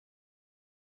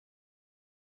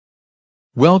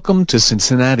Welcome to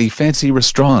Cincinnati Fancy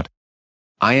Restaurant.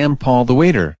 I am Paul the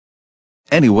waiter.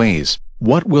 Anyways,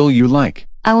 what will you like?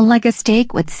 I will like a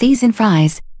steak with seasoned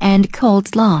fries and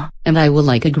coleslaw. And I will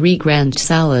like a Greek ranch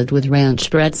salad with ranch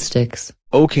breadsticks.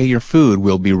 Okay, your food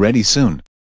will be ready soon.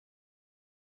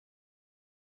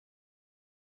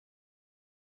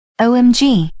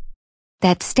 OMG.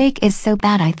 That steak is so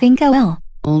bad I think I will.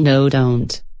 Oh no,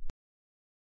 don't.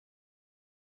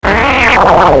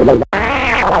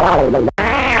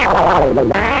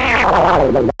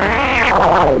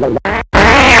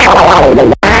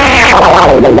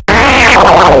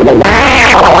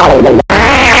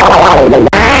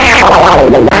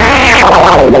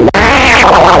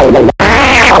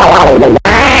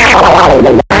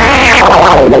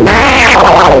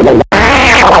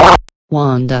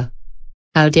 Wanda.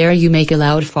 How dare you make a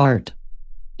loud fart?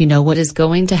 You know what is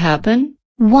going to happen?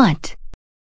 What?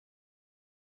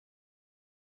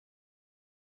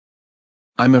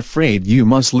 I'm afraid you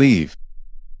must leave.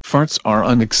 Farts are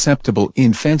unacceptable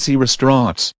in fancy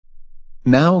restaurants.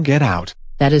 Now get out.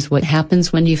 That is what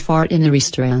happens when you fart in a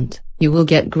restaurant. You will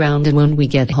get grounded when we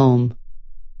get home.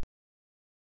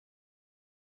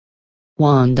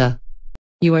 Wanda.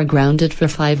 You are grounded for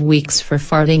 5 weeks for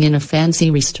farting in a fancy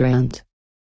restaurant.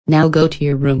 Now go to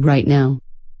your room right now.